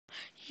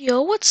Yo,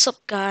 what's up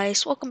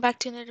guys? Welcome back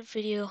to another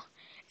video.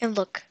 And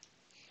look,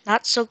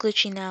 not so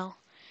glitchy now.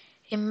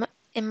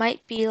 It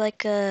might be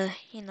like a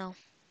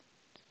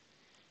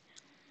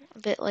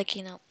bit like,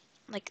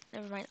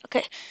 never mind.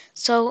 Okay,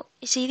 so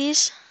you see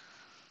these?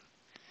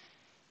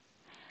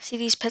 See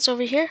these pets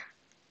over here?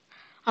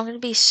 I'm gonna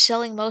be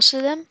selling most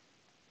of them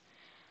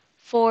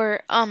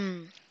for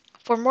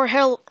more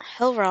hell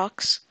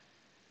rocks.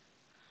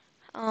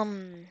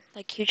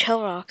 Like huge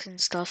hell rocks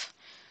and stuff.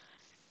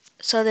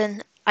 So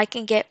then I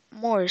can get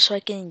more so I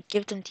can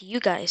give them to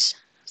you guys.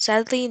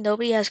 Sadly,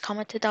 nobody has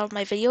commented on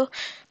my video,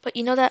 but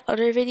you know that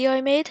other video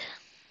I made?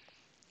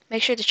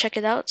 Make sure to check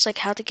it out. It's like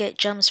how to get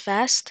gems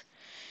fast.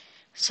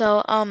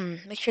 So,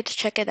 make sure to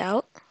check it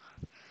out.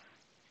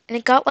 And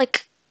it got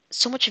like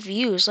so much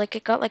views. Like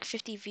it got like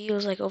 50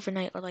 views like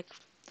overnight or like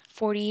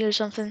 40 or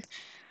something.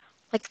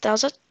 Like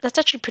that's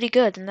actually pretty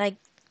good. And I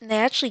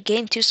actually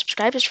gained 2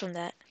 subscribers from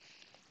that.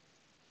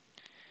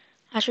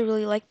 I actually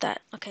really like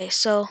that. Okay,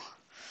 so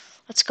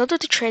let's go to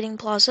the trading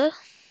plaza.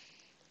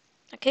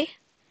 Okay?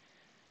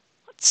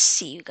 Let's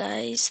see you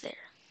guys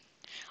there.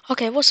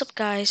 Okay, what's up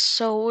guys?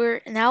 So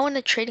we're now in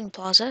the trading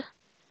plaza.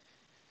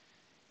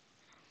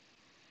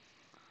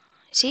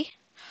 See?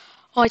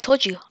 Oh, I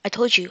told you. I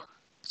told you.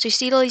 So you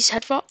see all these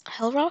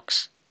hell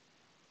rocks?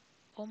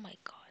 Oh my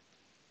god.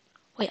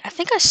 Wait, I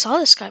think I saw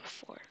this guy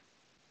before.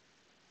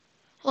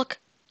 Look.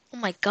 Oh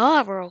my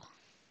god, bro.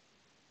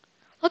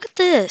 Look at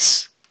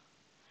this.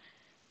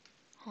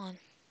 Hold on.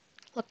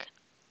 Look.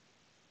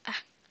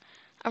 Ah,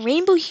 a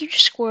rainbow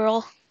huge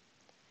squirrel.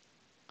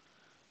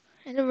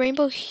 And a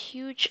rainbow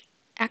huge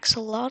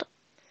axolotl.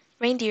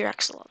 Reindeer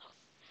axolotl.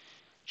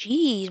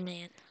 Jeez,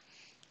 man.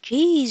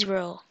 Jeez,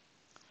 bro.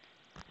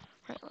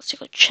 Right, let's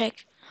go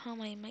check how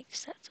my mic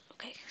stats.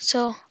 Okay,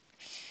 so,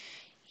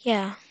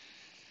 yeah.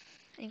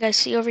 You guys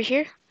see over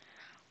here?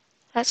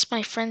 That's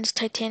my friend's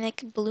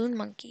Titanic balloon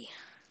monkey.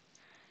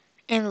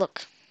 And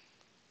look.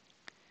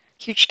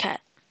 Huge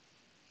cat.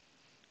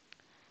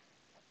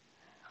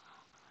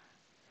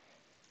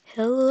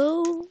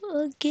 Hello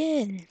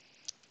again.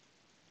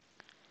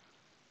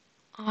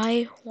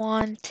 I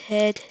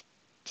wanted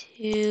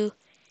to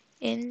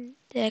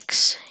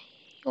index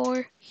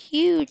your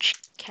huge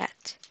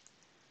cat.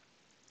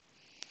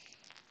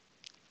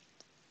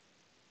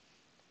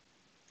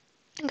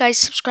 Guys,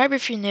 subscribe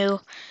if you're new.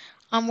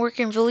 I'm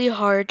working really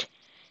hard.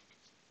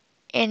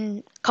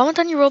 And comment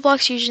on your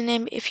Roblox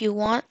username if you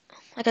want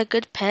like a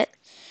good pet.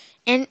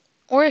 And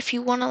or if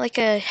you want like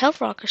a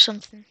health rock or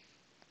something.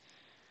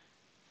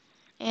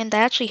 And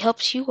that actually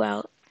helps you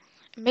out.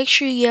 Make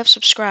sure you have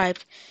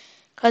subscribed.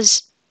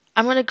 Because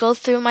I'm going to go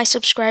through my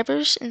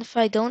subscribers. And if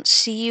I don't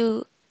see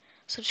you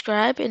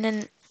subscribe and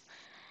then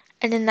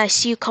I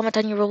see you comment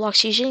on your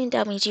Roblox username,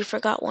 that means you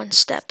forgot one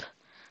step.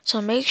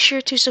 So make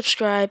sure to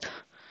subscribe.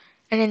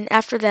 And then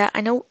after that, I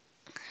know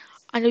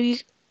you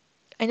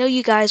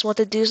guys want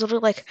to do something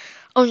like,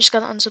 oh, I'm just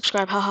gonna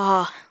unsubscribe, ha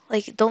ha ha.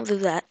 Like, don't do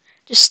that.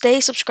 Just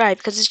stay subscribed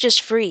because it's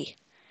just free,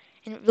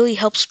 and it really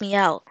helps me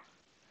out.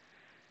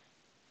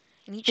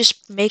 And you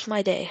just make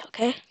my day,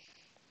 okay?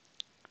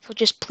 So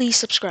just please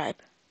subscribe.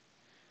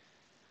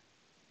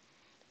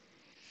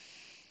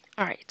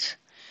 All right.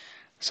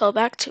 So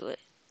back to it.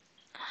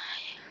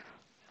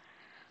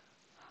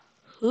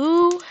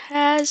 Who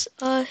has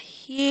a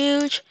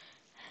huge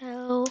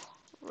hell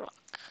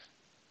rock?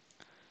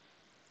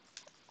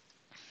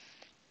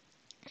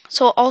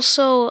 So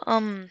also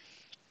I'm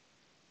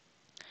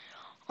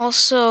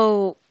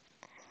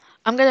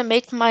gonna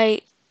make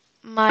my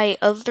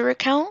other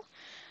account.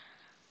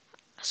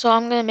 So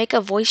I'm gonna make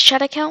a voice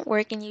chat account where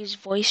I can use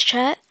voice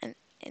chat and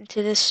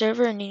into this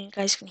server, and then you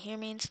guys can hear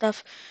me and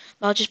stuff.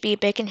 But I'll just be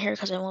back in here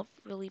because I won't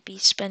really be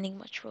spending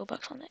much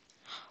Robux on it.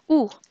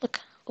 Ooh, look,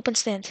 open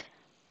stand.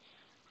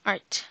 All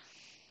right,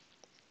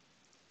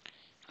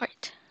 all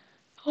right.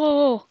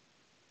 Oh,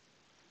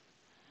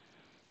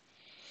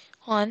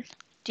 hold on.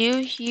 Do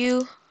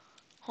you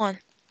hold on?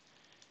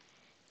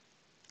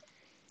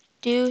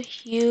 Do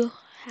you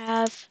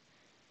have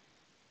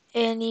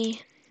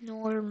any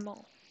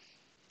normal?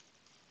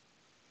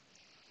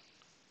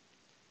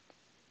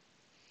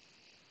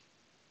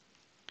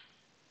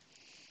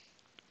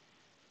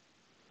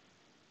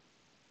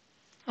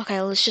 Okay,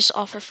 let's just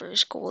offer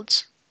first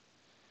golds.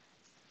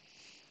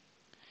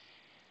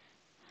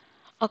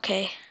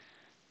 Okay,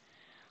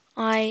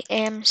 I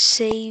am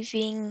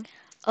saving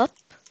up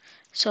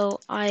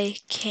so I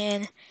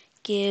can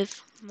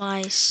give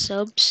my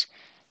subs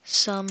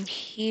some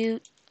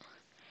huges.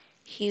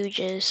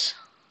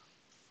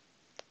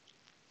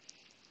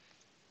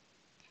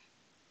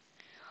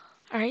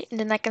 Alright, and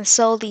then I can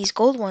sell these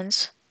gold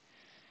ones.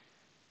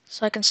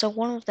 So I can sell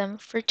one of them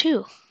for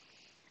 2.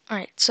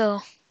 Alright,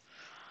 so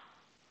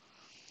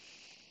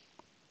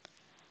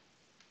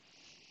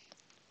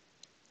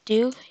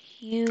do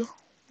you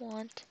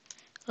want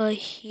a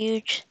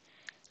huge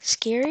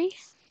scary?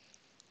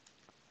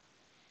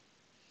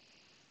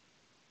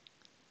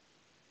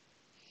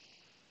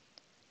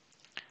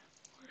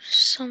 Or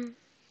some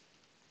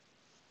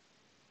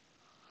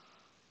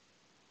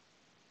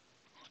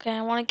Okay,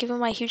 I want to give him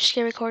my huge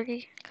scary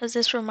corgi because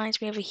this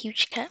reminds me of a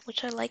huge cat,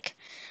 which I like.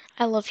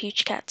 I love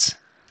huge cats.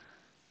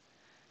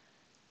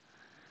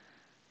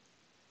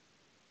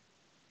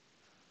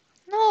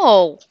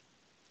 No!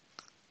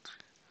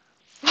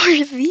 What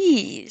are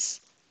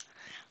these?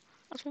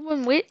 That's what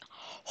I'm wait.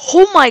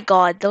 Oh my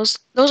god, those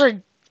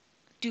are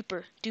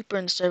duper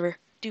in the server.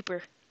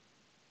 Duper.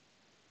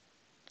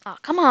 Ah,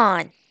 come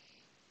on.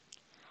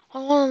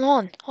 Hold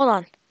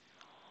on.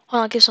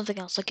 I'll give something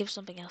else. I'll give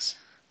something else.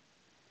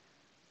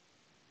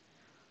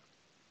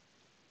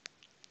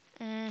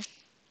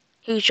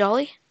 Huge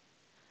jolly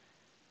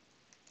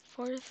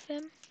for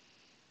them.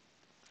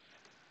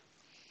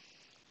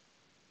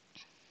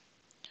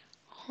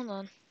 Hold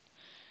on.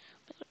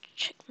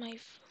 Check my.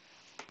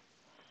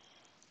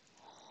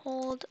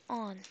 Hold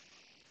on.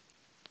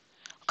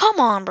 Come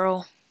on, bro.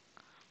 Are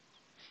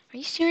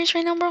you serious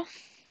right now, bro?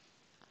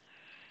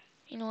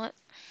 You know what?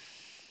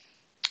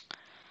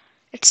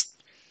 It's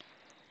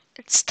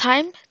it's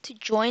time to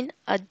join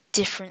a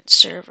different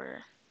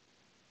server.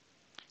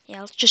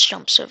 Yeah, let's just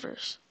jump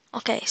servers.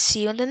 Okay,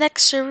 see you in the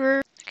next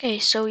server. Okay,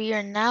 so we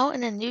are now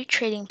in a new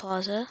trading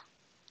plaza.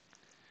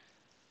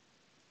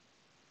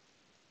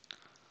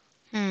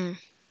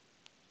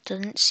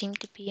 Doesn't seem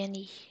to be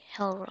any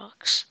hell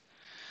rocks.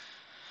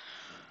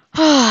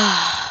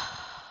 Oh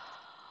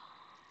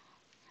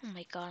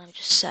my god, I'm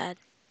just sad.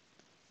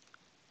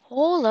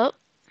 Hold up.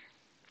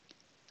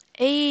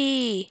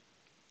 Hey!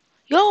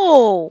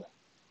 Yo!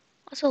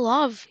 That's a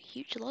lot of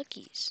huge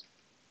luckies.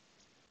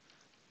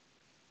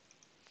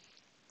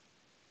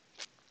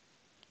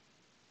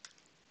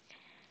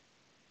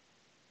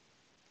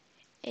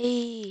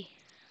 Hey!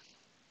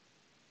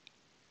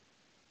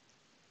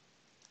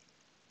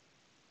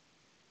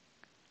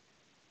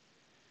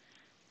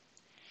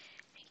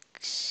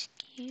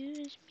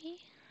 Excuse me?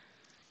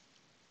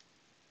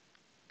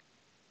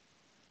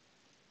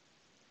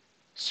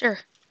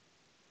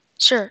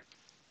 Sir,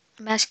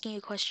 I'm asking you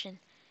a question.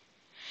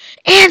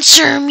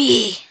 Answer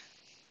me!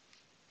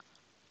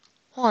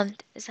 Hold on,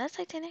 is that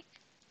Titanic?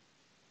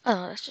 Oh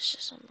no, that's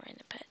just some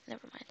random pet.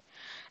 Never mind.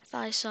 I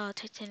thought I saw a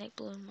Titanic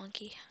balloon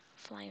monkey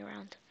flying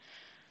around.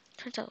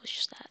 Turns out it was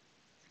just that.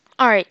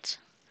 Alright.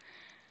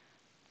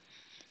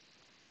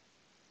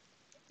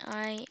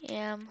 I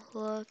am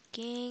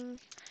looking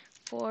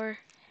for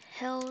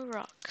hell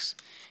rocks.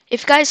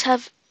 If you guys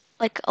have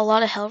like a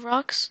lot of hell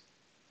rocks,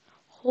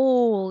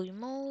 holy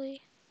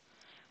moly.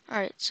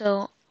 Alright,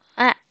 so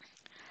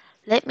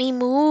let me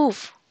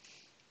move.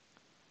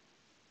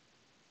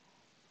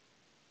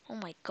 Oh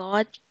my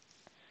god.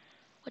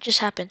 What just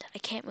happened? I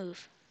can't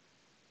move.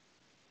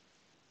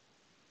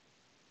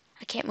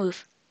 I can't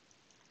move.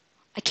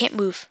 I can't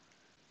move.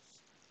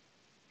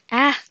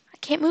 Ah, I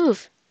can't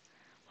move.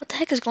 What the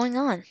heck is going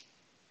on?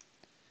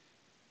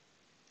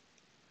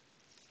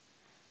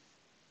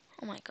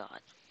 Oh my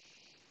god.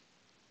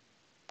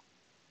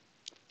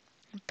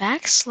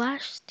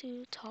 Backslash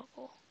to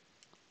toggle.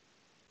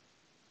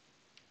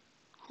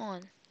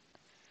 Hold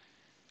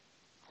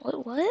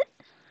on. What?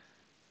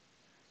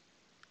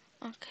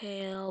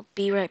 Okay, I'll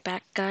be right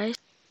back, guys.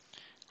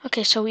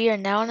 Okay, so we are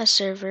now on a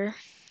server.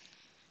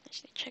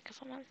 Let's check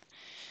if I'm on.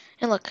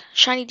 And look,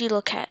 shiny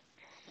doodle cat.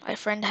 My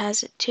friend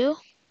has it too.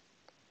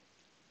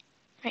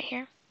 Right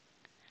here.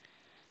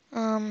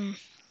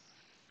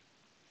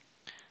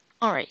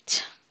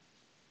 Alright.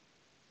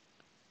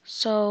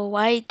 So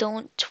why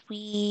don't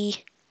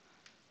we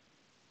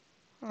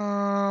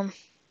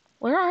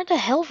where are the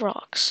hell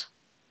rocks?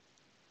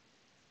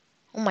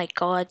 Oh my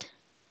god.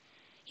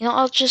 You know,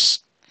 I'll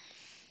just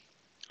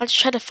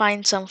try to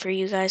find some for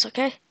you guys,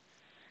 okay?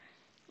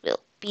 We'll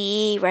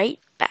be right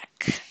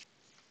back.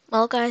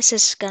 Well guys,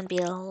 this is gonna be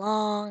a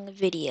long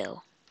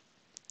video.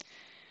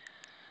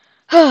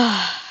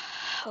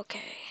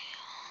 Okay.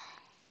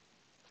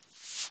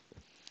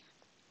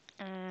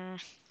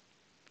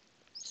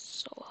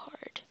 So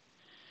hard.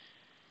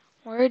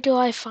 Where do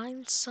I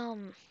find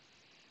some?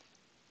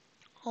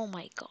 Oh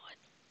my god.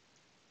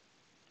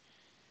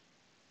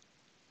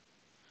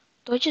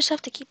 Do I just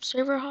have to keep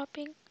server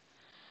hopping?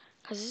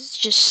 Cause it's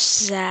just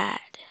sad.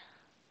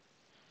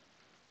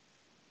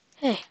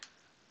 Hey.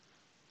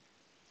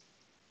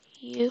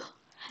 You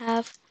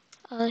have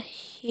a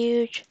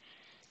huge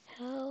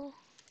hell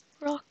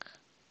rock.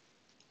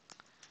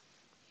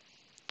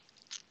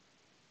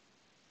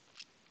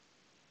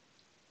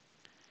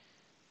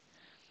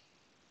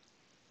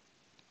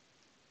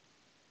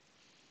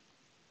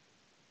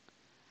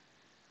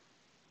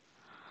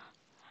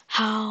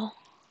 How?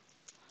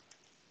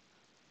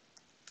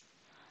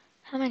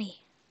 How many?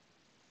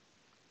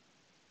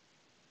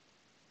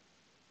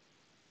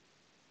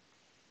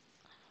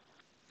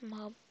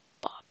 Maboppy.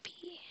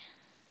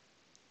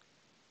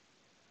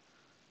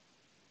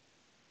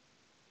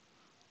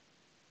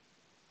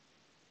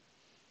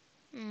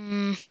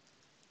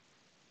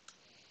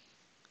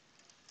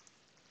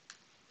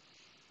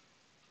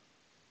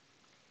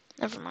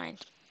 Never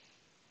mind.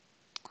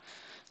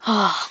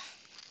 Ah,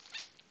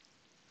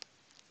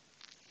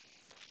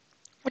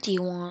 what do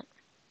you want?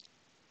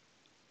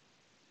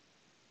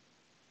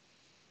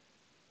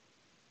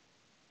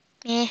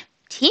 Eh,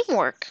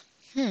 teamwork.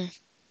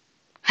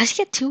 How's he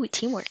get two with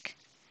teamwork?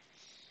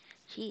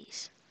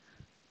 Jeez.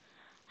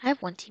 I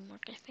have one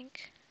teamwork, I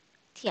think.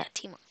 Yeah,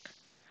 teamwork.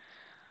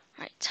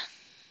 Right.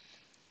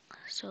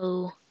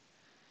 So,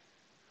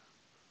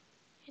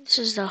 this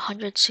is the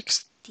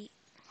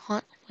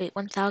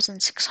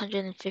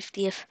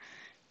 1650th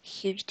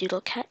huge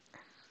doodle cat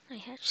I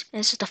hatched. And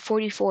this is the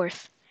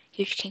 44th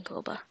huge king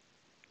cobra.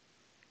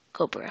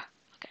 Cobra.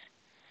 Okay.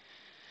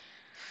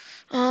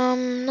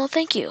 No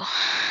thank you.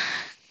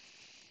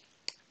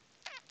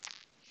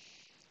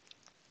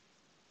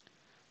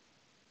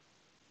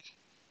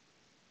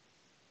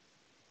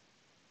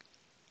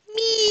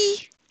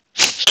 Me!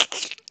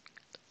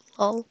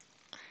 Lol.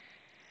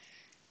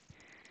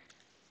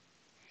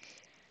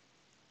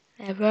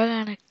 Never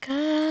gonna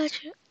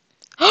catch you.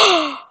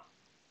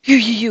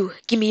 You.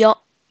 Give me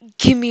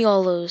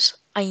all those.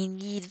 I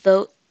need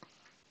those.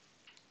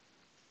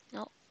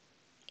 No.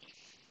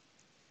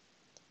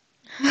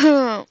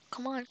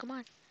 Come on.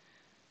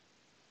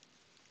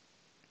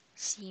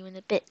 See you in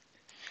a bit.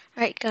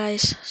 Alright,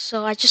 guys.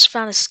 So I just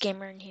found a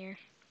scammer in here.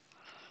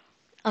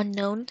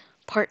 Unknown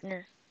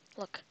partner.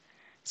 Look.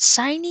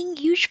 Signing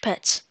huge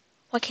pets.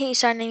 Why can't you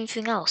sign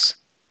anything else?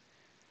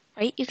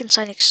 Right? You can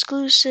sign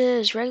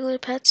exclusives, regular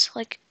pets.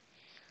 Like,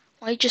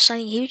 why are you just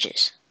signing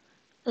huges?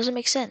 Doesn't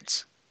make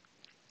sense.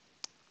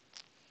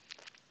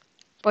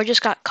 Boy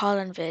just got caught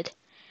on vid.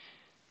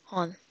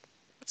 On.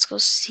 Let's go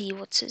see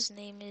what his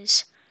name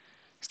is.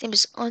 His name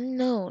is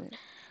Unknown.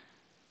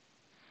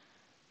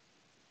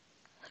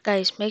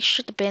 Guys, make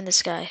sure to ban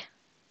this guy.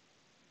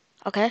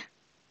 Okay?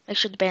 Make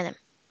sure to ban him.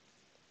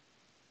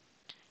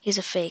 He's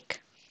a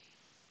fake.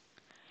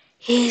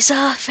 He's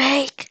a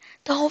fake!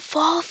 Don't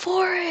fall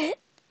for it!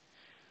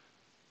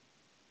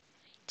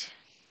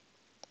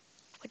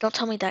 Wait, don't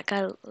tell me that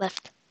guy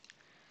left.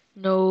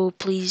 No,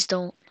 please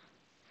don't.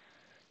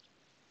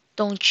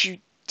 Don't you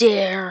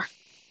dare.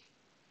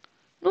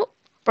 No,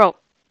 bro.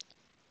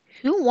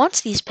 Who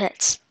wants these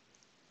pets?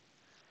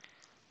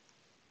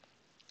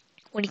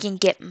 When you can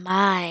get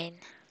mine.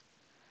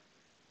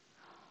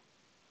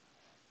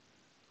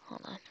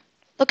 Hold on.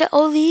 Look at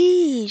all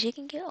these. You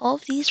can get all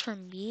of these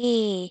from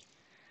me.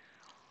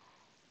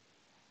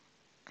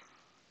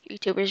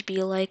 YouTubers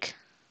be like,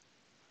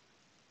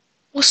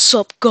 what's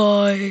up,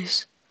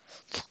 guys?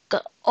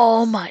 Look at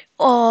all my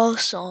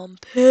awesome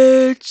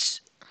pets.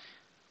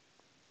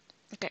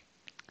 Okay.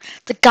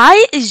 The guy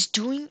is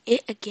doing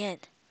it again.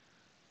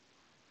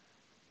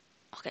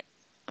 Okay.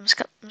 I'm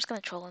just gonna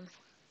troll him.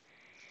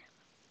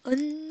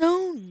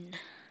 Unknown.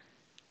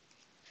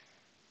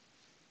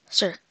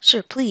 Sir,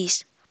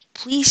 please.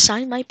 Please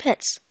sign my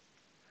pets.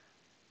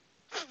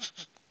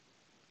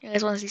 You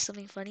guys want to see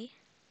something funny?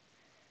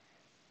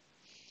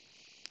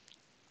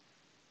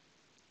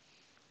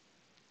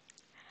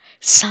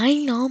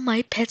 Sign all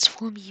my pets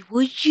for me,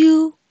 would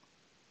you?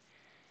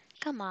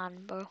 Come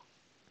on, bro.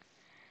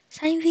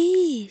 Sign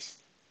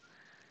these.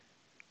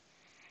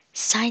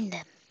 Sign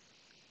them.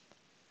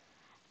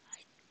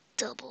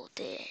 Double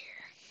dare.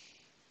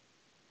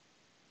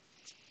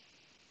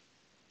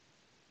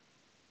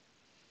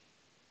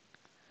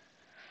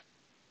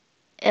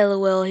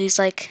 LOL, he's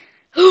like,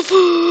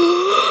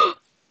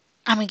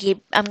 I'm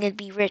gonna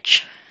be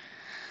rich.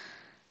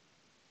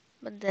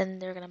 But then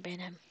they're gonna ban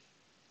him.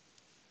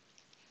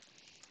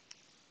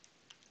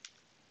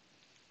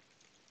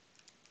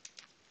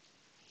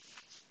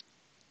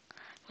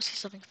 We'll see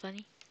something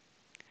funny.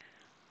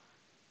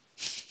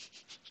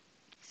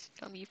 It's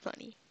gonna be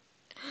funny.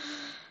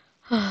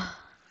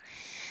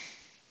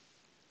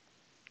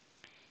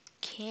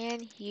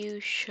 Can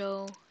you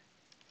show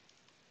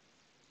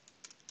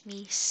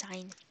me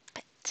sign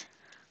pet?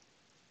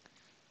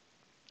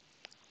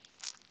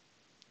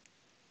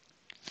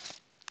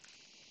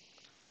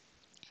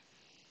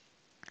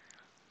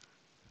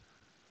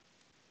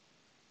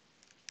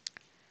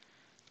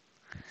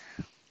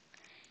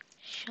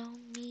 Show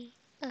me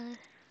a...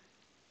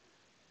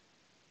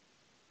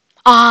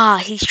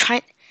 Ah, he's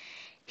trying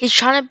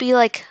to be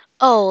like,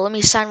 oh, let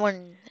me sign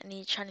one, and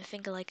he's trying to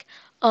think of like,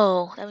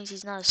 oh, that means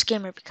he's not a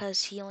scammer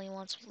because he only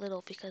wants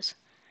little because...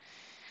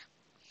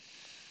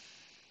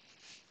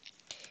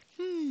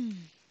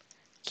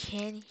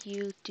 Can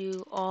you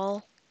do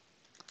all?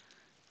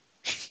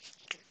 It's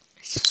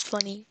just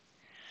funny.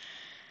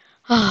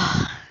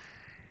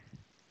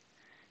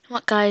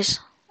 What, guys?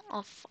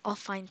 I'll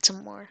find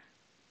some more.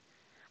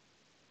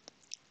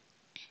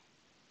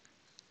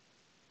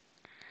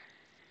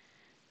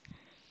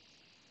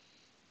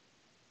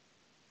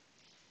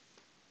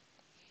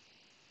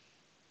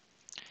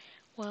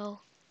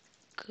 Well,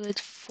 good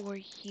for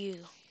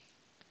you.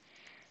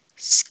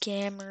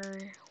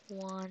 Scammer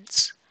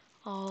wants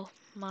all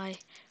my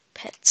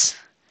pets,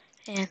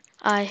 and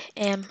I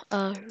am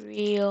a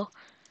real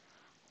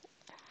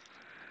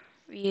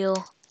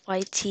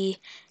YT,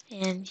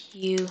 and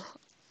you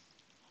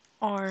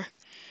are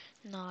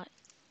not.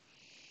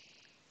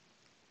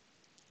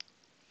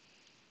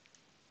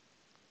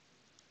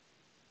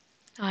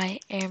 I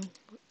am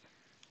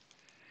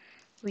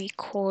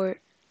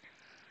recording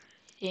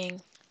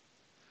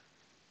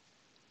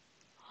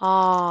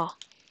Ha.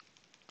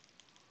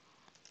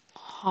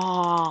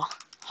 Ha.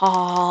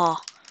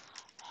 Ha.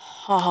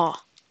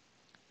 Ha.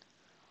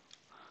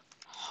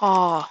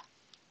 Ha.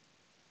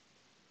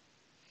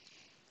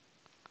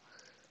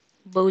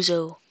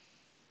 Bozo.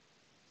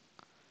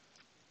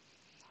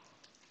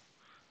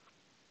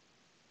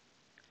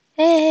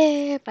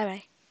 Hey, bye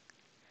bye.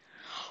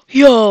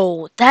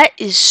 Yo, that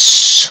is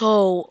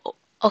so.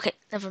 Okay,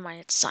 never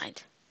mind. It's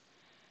signed.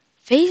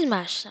 Phase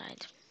Mash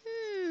signed.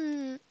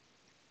 Hmm.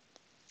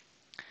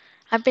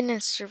 I've been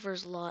in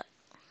servers a lot.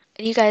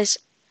 And you guys,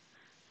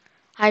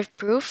 I have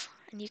proof,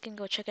 and you can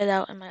go check it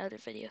out in my other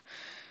video.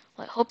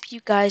 Well, I hope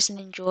you guys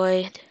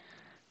enjoyed,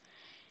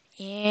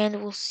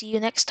 and we'll see you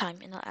next time,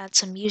 and I'll add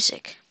some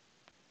music.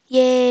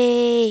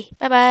 Yay!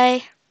 Bye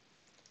bye!